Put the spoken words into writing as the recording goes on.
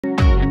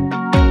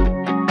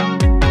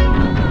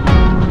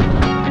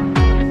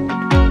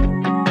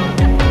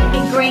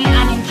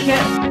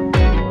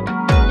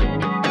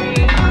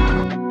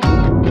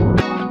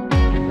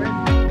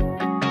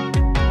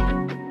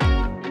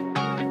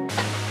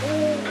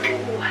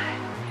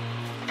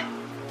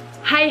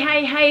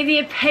Hey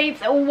there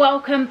peeps,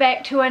 welcome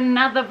back to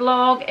another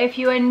vlog. If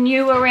you are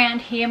new around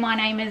here, my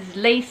name is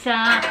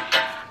Lisa.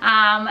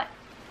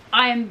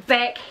 I'm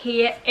back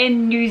here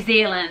in New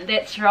Zealand.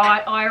 That's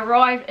right, I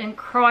arrived in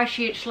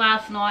Christchurch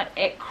last night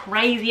at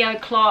crazy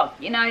o'clock,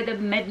 you know, the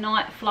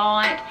midnight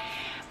flight.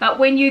 But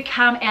when you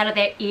come out of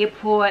that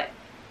airport,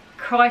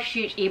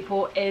 Christchurch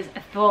airport is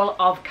full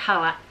of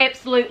colour.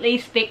 Absolutely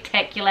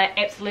spectacular,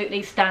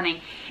 absolutely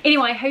stunning.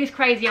 Anyway, whose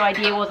crazy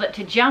idea was it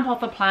to jump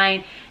off a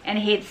plane and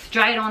head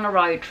straight on a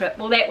road trip?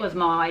 Well, that was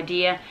my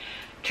idea.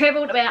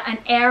 Travelled about an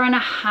hour and a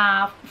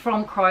half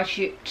from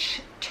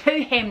Christchurch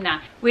to Hanmer.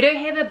 We do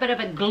have a bit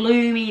of a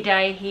gloomy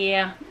day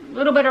here, a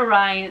little bit of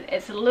rain,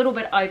 it's a little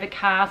bit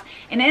overcast,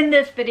 and in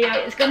this video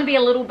it's going to be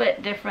a little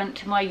bit different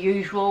to my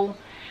usual.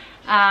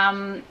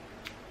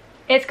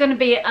 It's going to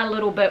be a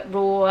little bit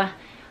raw.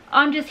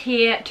 I'm just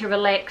here to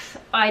relax.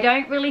 I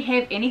don't really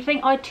have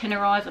anything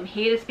itinerary. I'm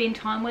here to spend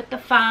time with the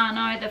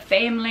whānau, the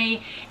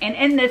family, and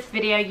in this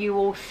video you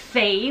will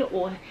see,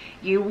 or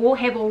you will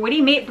have already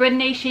met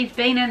Brittany. She's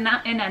been in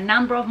a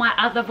number of my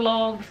other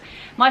vlogs.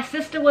 My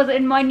sister was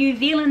in my New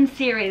Zealand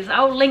series.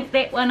 I'll link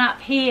that one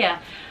up here.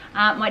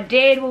 My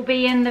dad will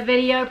be in the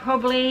video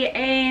probably,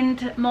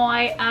 and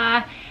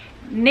my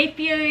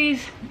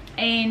nephews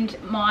and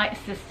my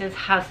sister's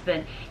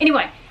husband.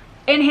 Anyway,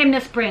 in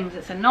Hanmer Springs,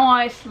 it's a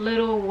nice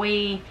little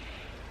wee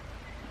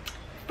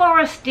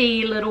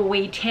foresty little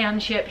wee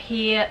township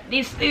here.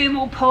 There's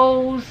thermal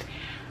pools,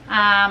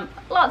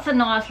 lots of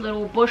nice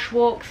little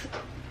bushwalks.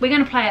 We're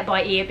going to play it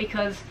by ear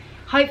because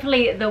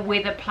hopefully the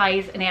weather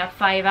plays in our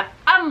favour,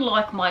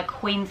 unlike my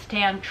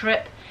Queenstown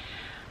trip.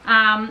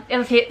 As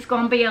I said, it's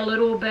going to be a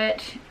little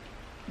bit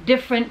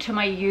different to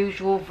my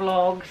usual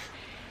vlogs,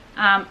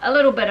 a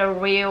little bit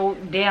of real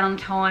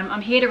downtime.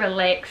 I'm here to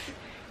relax.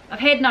 I've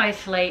had no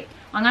sleep.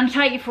 I'm going to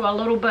take you for a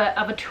little bit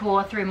of a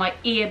tour through my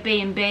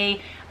Airbnb.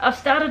 I've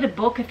started to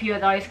book a few of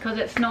those because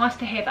it's nice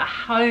to have a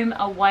home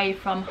away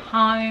from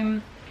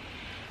home.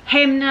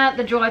 Hanmer,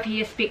 the drive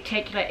here is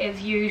spectacular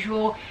as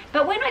usual.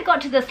 But when I got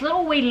to this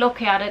little wee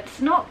lookout,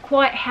 it's not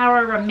quite how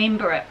I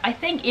remember it. I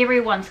think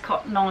everyone's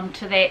gotten on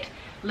to that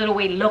little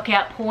wee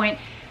lookout point.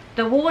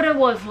 The water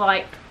was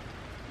like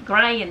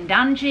grey and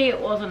dungy,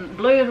 it wasn't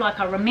blue like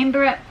I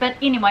remember it, but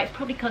anyway, it's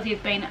probably because there's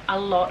been a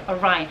lot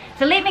of rain.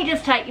 So let me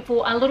just take you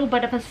for a little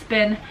bit of a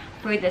spin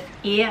through this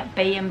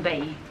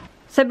Airbnb.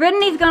 So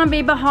Brittany's going to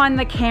be behind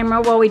the camera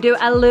while we do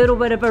a little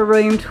bit of a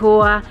room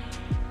tour.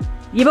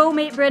 You've all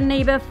met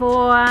Brittany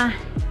before.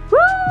 Woo!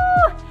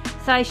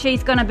 So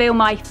she's going to be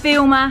my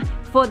filmer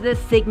for this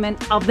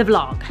segment of the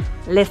vlog.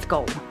 Let's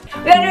go.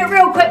 We're going to do a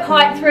real quick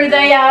hike through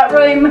the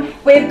room.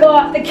 We've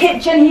got the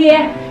kitchen here,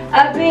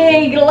 a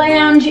big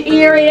lounge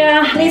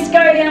area. Let's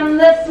go down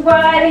this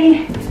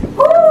way.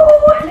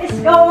 Woo! Let's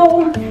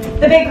go.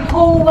 The big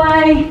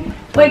hallway.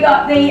 We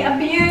got the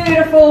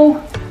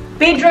beautiful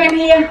bedroom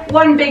here.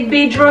 One big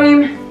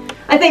bedroom.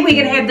 I think we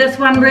could have this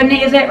one,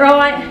 Brittany, is that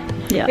right?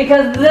 Yeah.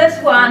 Because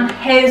this one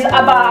has a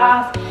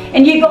bath.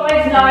 And you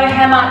guys know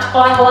how much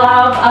I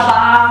love a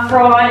bath,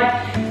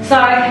 right? So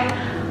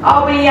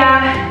I'll be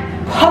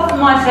popping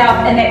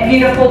myself in that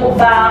beautiful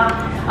bath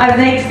over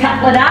the next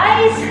couple of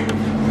days.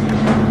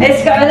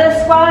 Let's go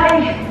this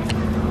way.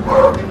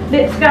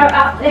 Let's go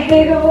up the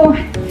hill.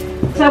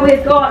 So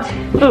we've got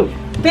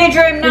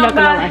bedroom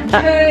number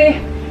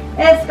 2.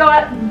 It's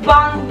got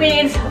bunk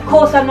beds. Of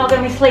course I'm not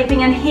going to be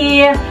sleeping in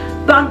here.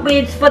 Bunk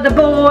beds for the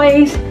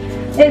boys.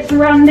 Let's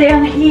run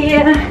down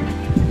here.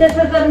 This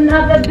is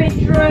another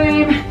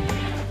bedroom.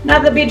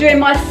 Another bedroom.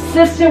 My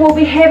sister will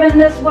be having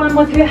this one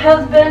with her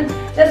husband.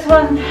 This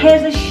one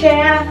has a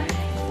shower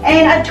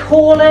and a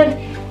toilet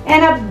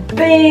and a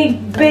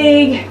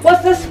big,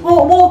 what's this,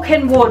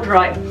 walk-in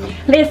wardrobe.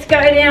 Let's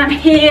go down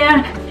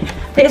here.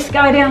 Let's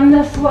go down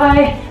this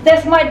way.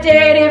 That's my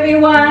dad,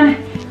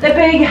 everyone. The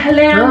big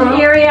lounge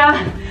area.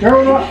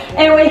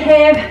 And we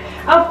have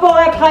a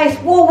fireplace.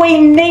 Will we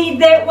need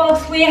that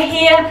whilst we're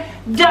here?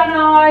 Don't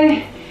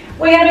know.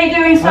 We're going to be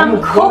doing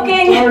some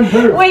cooking.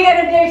 We're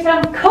going to do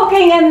some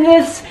cooking in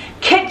this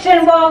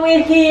kitchen while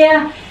we're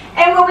here.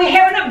 And we'll be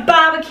having a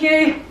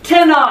barbecue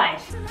tonight.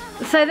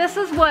 So this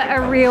is what a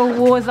real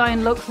war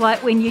zone looks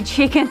like when you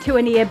check into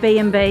an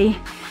Airbnb.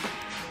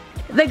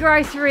 The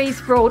groceries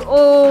sprawled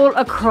all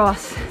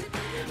across.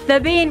 The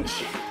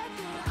bench.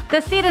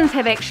 The settings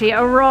have actually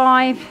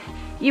arrived.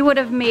 You would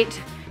have met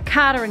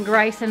Carter and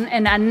Grace in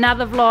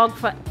another vlog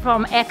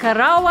from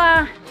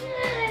Akaroa.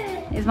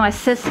 There's my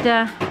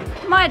sister,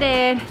 my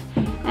dad,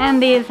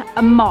 and there's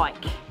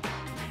Mike.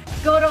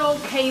 Good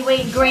old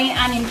Kiwi green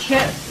onion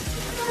chips.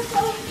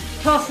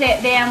 Toss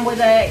that down with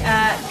a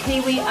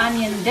kiwi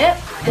onion dip,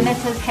 and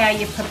this is how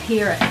you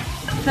prepare it.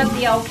 Put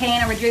the old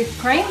can of reduced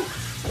cream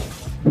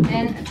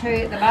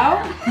into the bowl.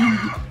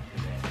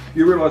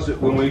 You realise that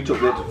when we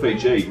took that to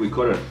Fiji, we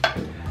couldn't,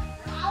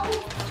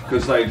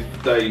 because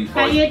they.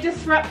 So you're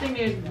disrupting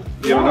it.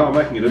 Yeah, no, I'm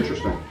making it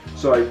interesting.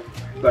 So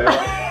they.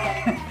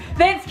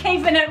 That's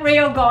keeping it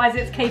real, guys.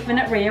 It's keeping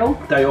it real.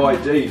 They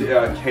ID'd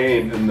our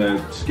can in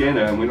the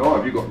scanner and went, oh,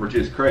 have you got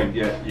reduced cream?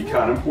 Yeah, you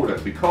can't import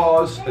it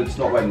because it's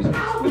not made in...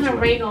 I'm going to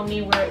read on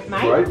there where it's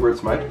made. Right, where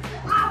it's made.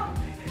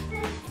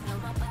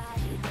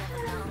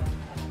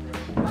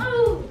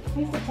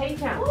 Here's the tea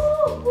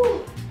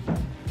towel.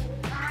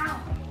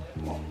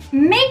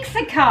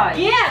 Mexico!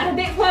 Yeah,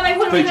 that's why they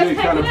wanted Fiji us to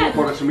can't take it import in.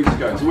 products from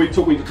Mexico. So we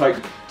took me to take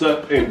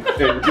dip and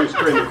reduced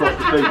cream across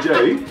to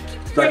Fiji.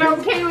 Good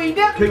old Kiwi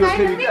dip made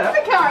in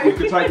Mexico. You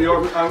could take the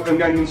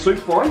Angangan soup,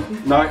 fine.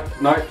 No,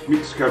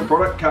 Mexican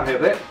product, can't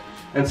have that.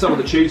 And some of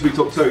the cheese we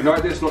took too. No,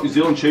 that's not New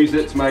Zealand cheese,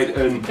 that's made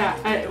in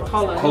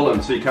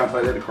Holland, so you can't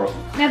take that across.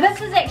 Now this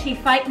is actually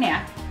fake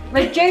now.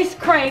 Reduced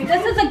cream.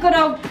 This is a good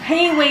old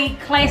Pee-wee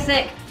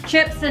classic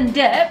chips and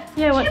dip.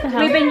 Yeah, what the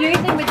hell? We've been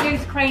using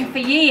reduced cream for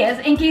years,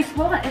 and guess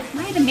what? It's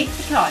made in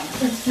Mexico.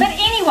 But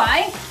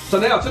anyway, So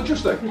now it's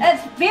interesting.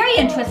 it's very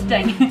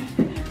interesting.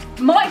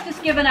 Mike's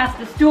just given us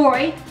the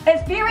story.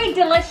 It's very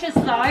delicious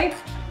though.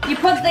 You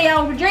put the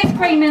old reduced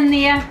cream in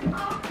there,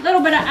 a little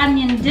bit of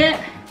onion dip.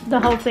 The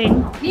whole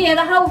thing. Yeah,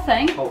 the whole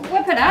thing. Oh.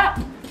 Whip it up.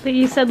 But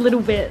you said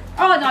little bit.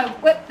 Oh no,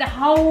 whip the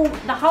whole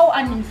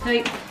onion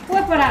soup.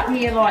 Whip it up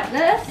here like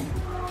this.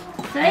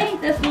 See,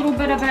 this little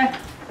bit of a,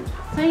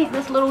 see,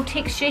 this little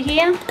texture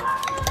here.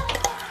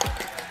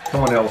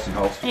 Come on, Alison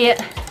Holt. Yeah.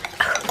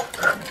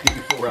 Get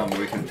your 4 round the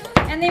weekend.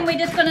 And then we're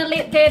just gonna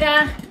let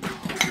that,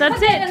 That's put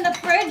that it. in the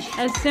fridge.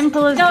 As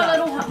simple as Go a that.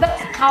 little bit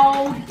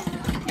cold.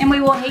 And we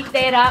will heat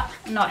that up.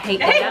 Not heat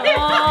that up.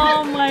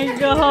 Oh my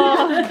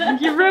god.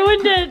 You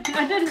ruined it.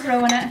 I didn't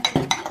ruin it.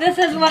 This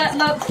is what it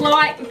looks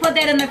like. Put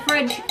that in the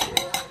fridge.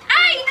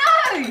 Hey,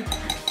 no!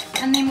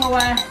 And then we'll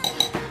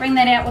bring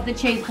that out with the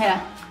cheese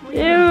platter.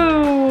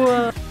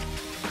 Ew.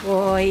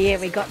 Oh yeah,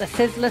 we got the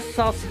sizzler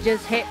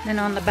sausages happening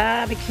on the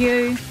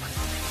barbecue.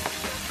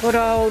 Good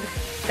old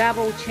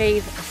double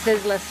cheese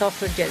sizzler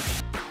sausages.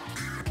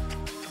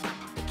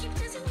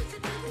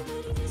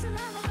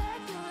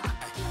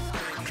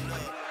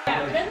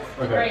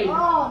 Okay.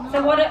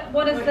 So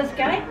what is this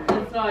game?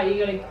 It's like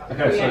you gotta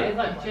Okay, so- it's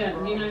like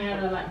gin. You know how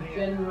to like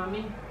gin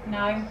rummy?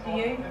 No, do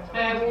you?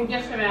 We'll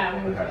just come out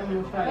and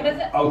we'll show What you. is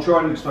it? I'll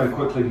try and explain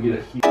quickly to get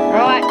it here.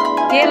 Right,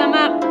 deal them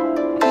up,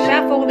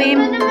 shuffle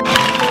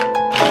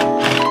them.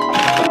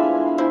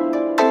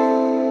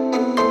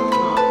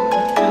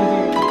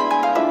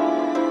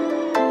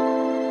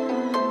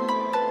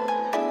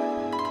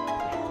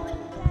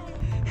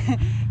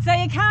 So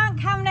you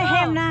can't come to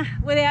Hanmer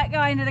without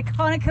going to the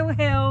Conical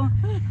Hill.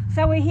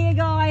 So we're here,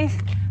 guys.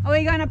 Are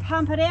we going to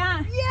pump it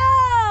out?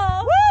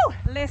 Yeah! Woo!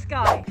 Let's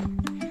go.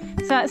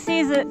 So it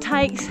says it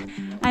takes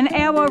an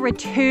hour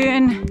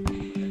return.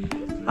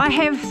 I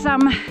have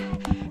some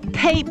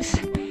peeps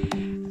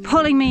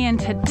pulling me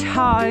into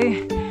tow,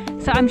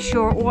 so I'm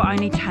sure it will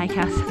only take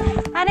us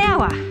an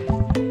hour.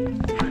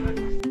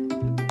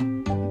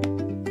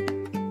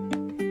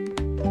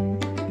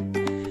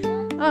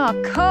 Oh,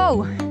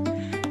 cool.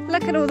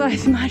 Look at all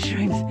those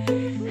mushrooms.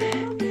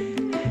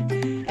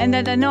 And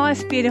they're the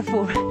nice,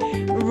 beautiful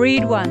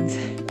red ones.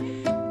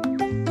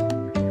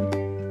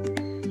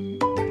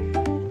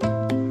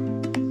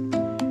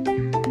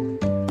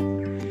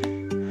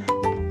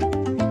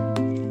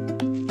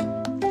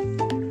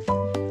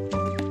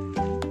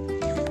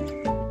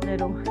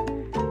 Little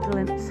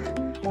glimpse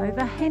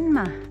over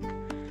Hanmer.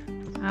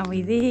 Are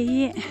we there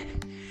yet?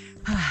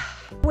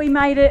 We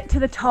made it to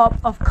the top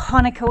of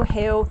Conical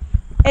Hill.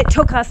 It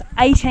took us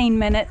 18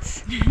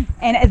 minutes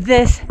and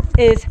this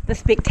is the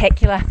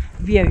spectacular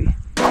view.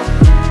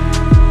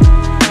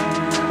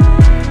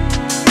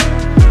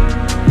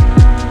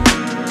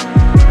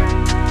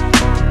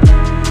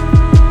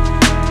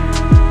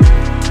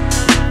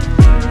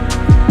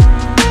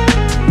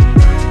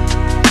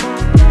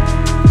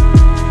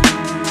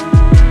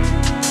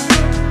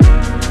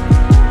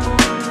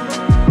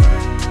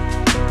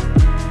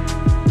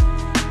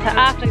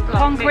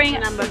 Conquering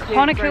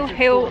Conical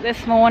Hill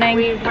this morning,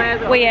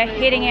 we are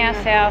heading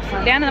ourselves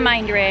down to the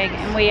main drag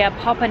and we are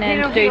popping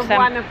in to do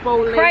some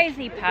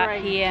crazy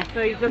part here,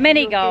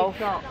 mini golf.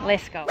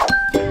 Let's go.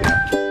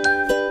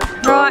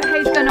 Right,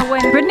 who's going to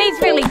win?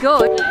 Brittany's really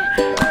good.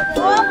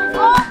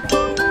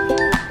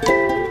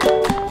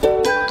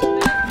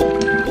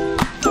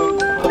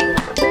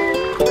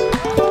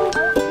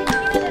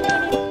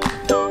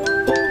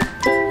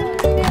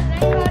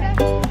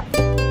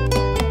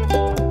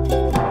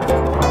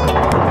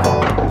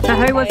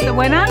 Who was the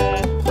winner?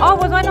 Oh,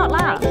 was I not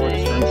last?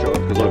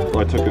 Because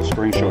I took a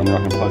screenshot and then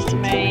I can post it.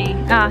 Me.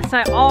 So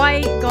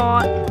I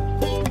got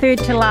third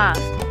to last.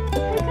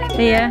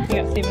 Yeah.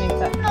 You got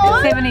 76.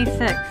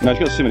 76. No, she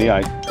got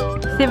 78.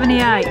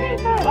 78.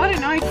 I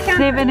don't know.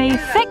 70.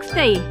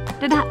 60.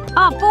 Did I?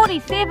 Oh,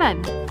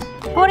 47.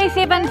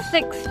 47,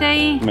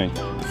 60. Me.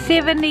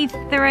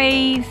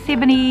 73,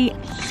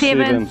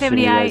 77,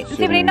 78,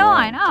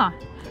 79. Oh,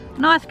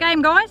 nice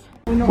game, guys.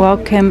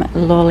 Welcome,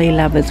 lolly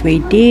lovers. We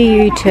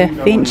dare you to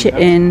venture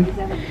in.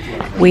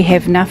 We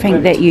have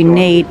nothing that you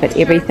need, but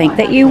everything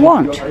that you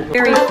want.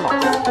 Very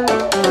floss.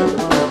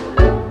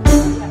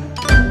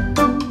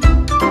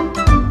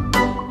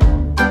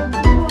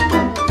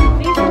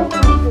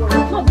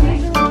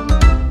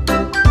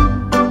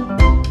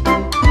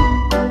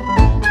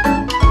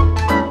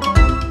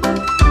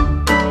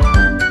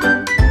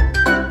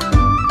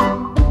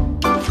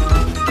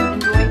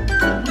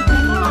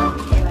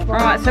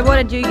 so what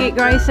did you get,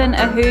 Grayson?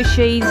 A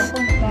Hershey's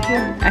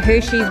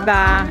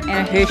bar and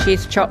a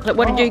Hershey's chocolate.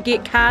 What did you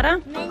get,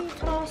 Carter?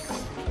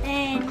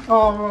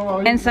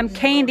 And some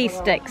candy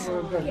sticks.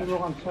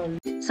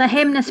 So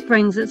Hanmer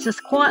Springs, it's this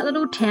quiet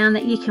little town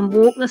that you can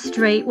walk the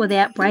street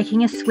without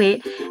breaking a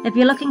sweat. If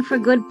you're looking for a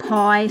good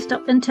pie,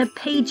 stop into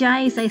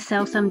PJ's. They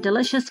sell some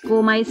delicious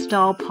gourmet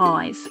style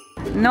pies.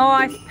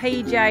 Nice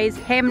PJ's,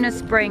 Hanmer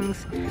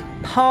Springs.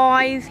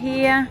 Pies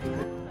here.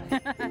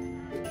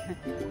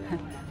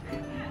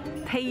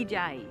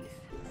 PJ's.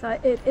 So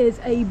it is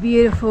a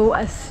beautiful,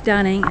 a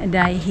stunning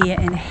day here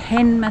in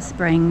Hanmer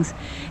Springs.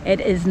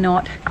 It is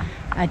not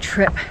a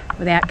trip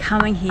without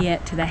coming here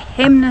to the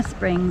Hanmer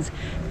Springs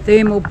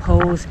thermal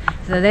pools.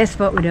 So that's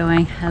what we're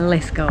doing.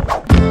 Let's go.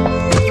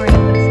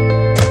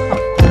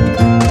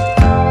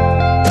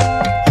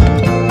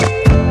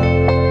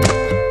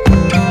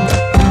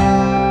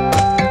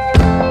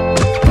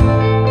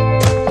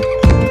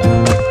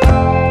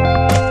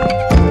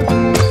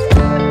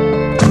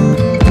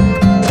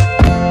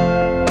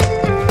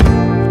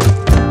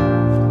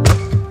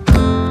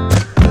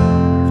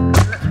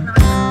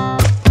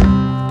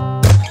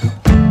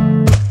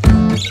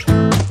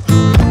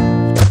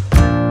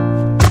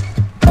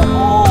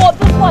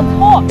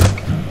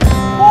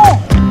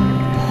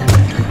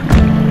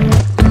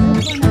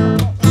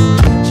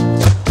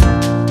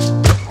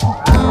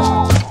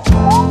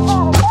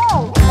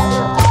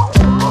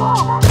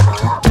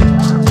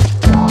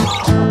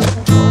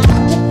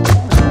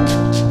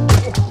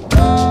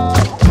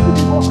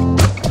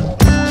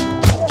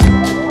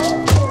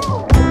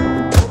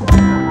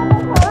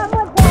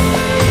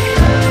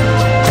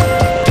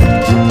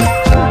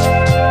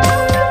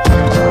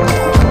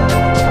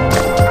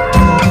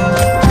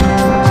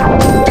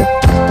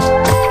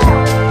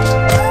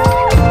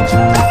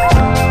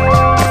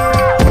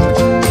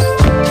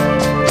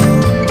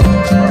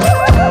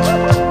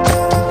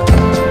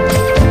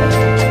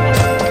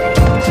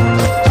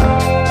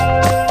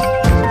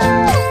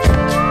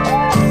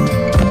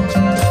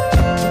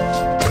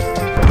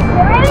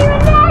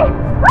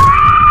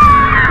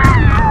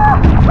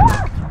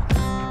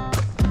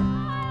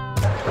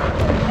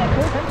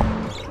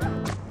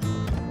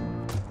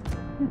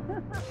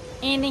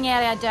 Ending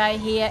out our day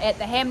here at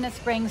the Hanmer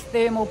Springs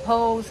thermal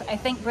pools. I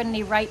think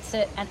Brittany rates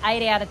it an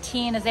 8 out of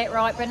 10. Is that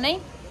right,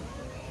 Brittany?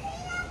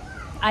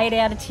 8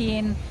 out of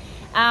 10.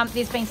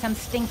 There's been some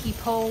stinky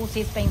pools,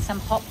 there's been some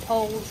hot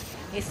pools,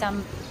 there's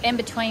some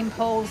in-between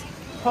pools,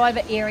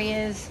 private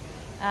areas,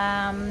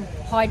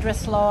 hydro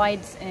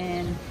slides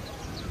and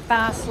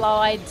bar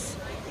slides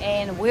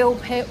and wheel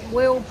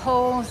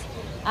pools.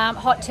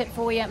 Hot tip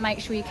for you, make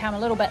sure you come a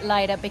little bit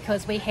later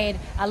because we had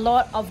a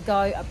lot of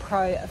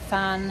GoPro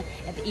fun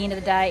at the end of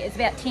the day. It's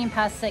about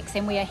 6:10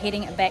 and we are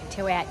heading back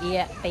to our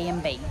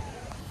Airbnb.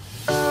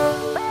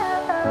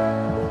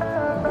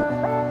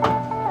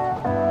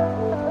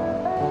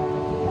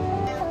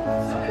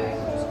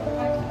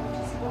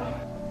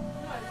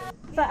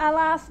 So our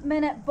last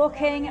minute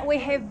booking, we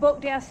have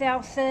booked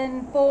ourselves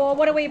in for,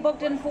 what are we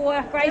booked in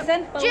for,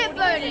 Grayson? Jet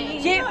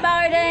boating. Jet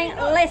boating,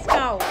 let's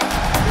go.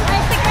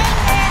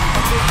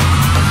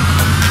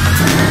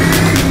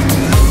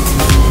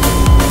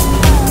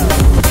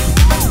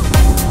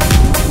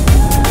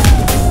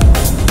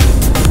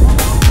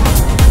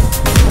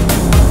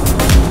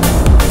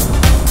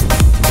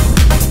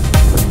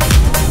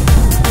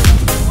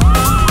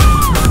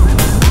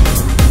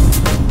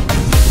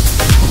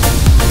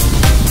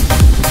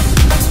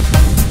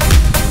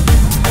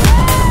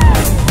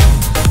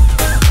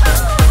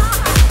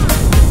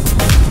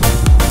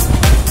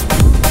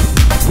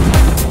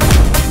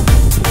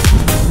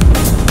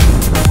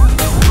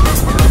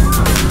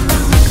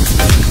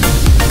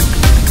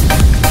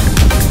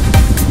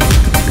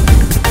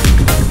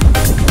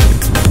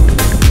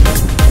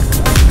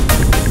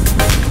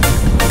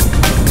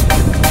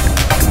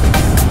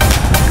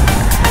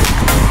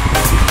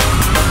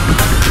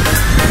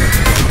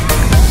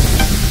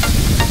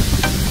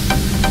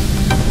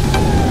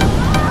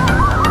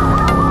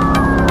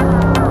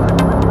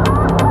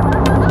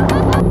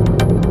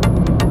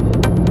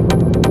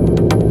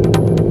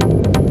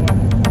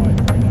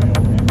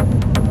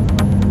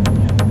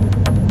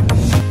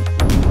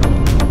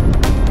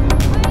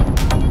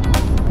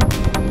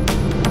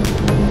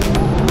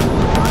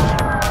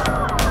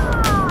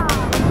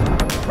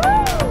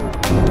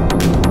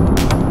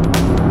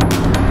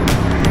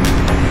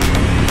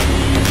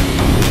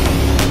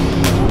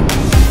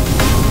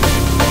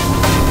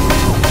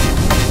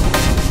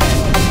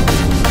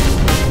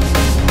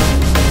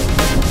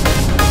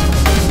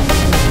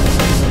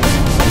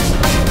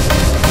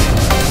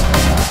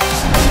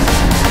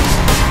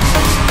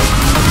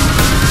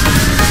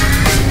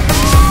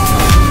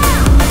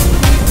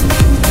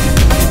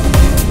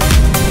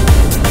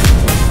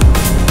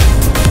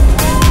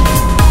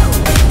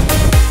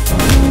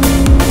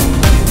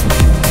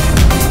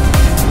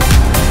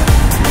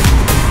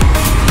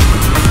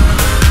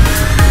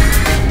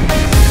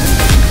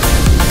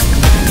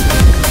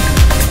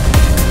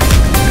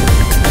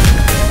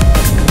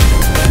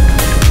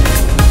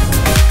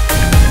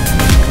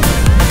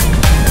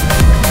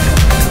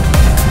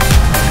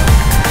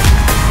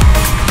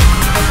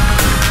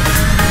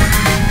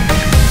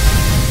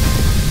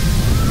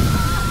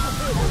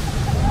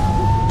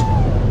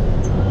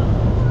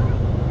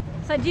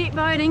 jet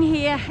boating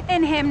here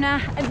in Hanmer,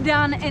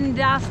 done and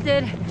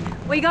dusted.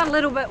 We got a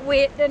little bit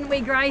wet, didn't we,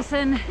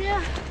 Grayson?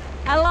 Yeah.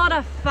 A lot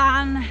of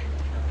fun,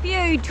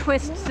 few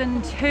twists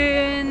and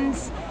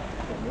turns.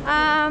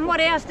 What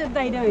else did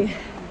they do?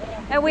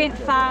 It went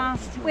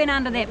fast, went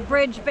under that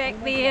bridge back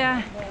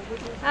there.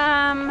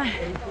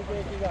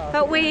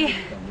 But we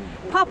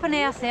popping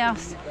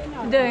ourselves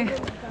to do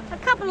a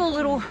couple of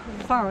little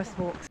forest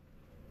walks.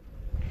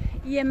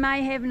 You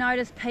may have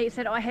noticed, Pete,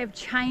 that I have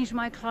changed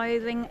my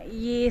clothing.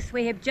 Yes,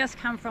 we have just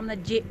come from the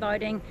jet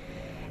boating.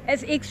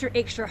 It's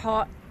extra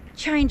hot.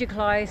 Change of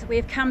clothes. We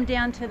have come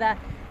down to the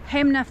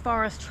Hanmer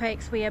forest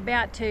tracks. We're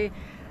about to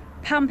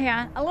pump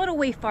out a little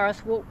wee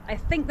forest walk. I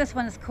think this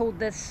one is called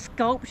the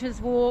Sculptures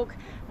Walk.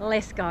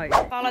 Let's go.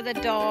 Follow the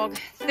dog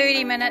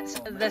 30 minutes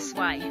this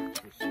way.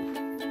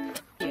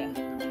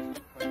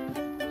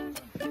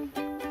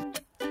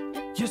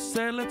 You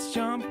said let's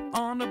jump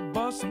on the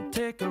bus and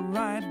take a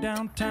ride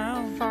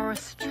downtown.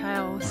 Forest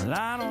trails Well,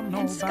 I don't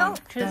know and about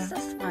sculptures that.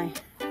 this way.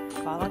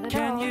 Follow the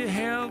Can dog. you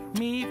help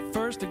me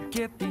first to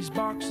get these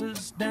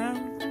boxes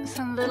down?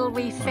 Some little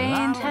wee Well,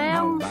 I don't know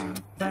fantails.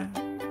 about that.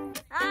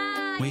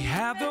 Ah, We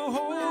have the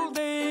whole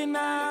day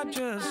now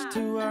just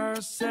to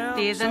ourselves.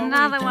 there's so we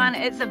another can one.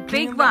 It's a big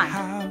clean the one.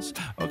 house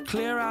or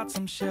clear out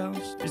some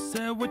shelves. You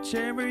said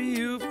whichever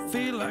you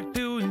feel like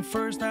doing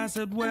first. I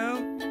said, well,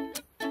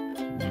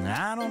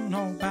 I don't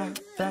know about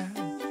that.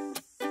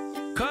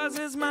 'Cause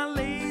it's my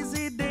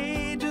lazy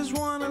day, just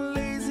wanna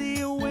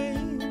lazy away.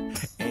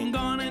 Ain't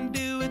gonna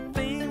do a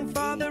thing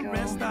for the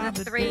rest of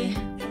the day.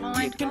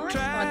 You can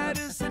try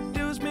to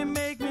seduce me,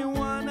 make me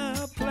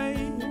wanna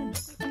play.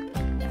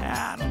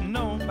 I don't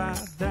know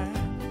about that.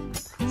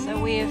 So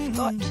we've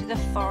got to the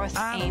forest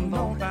I don't know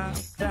amble. about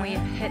that. We've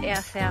hit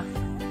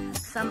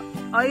ourselves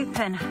some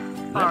open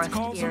Let's forest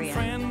call some area.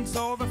 friends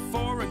over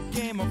for a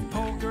game of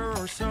poker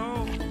or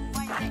so.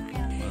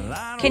 Well,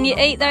 I Can you don't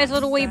know eat those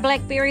little wee about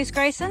blackberries,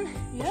 Grayson?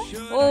 Yeah.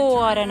 Oh,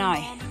 I don't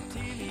know.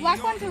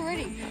 Black ones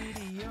already.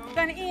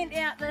 Going to end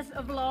out this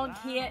vlog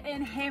here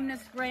in Hanmer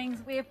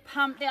Springs. We've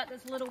pumped out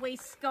this little wee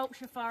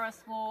sculpture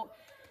forest walk.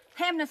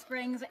 Hanmer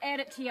Springs, add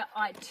it to your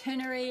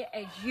itinerary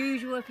as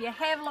usual. If you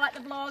have liked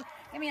the vlog,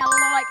 give me a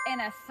like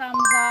and a thumbs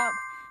up.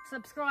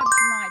 Subscribe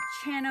to my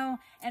channel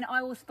and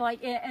I will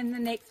spike you in the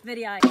next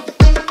video.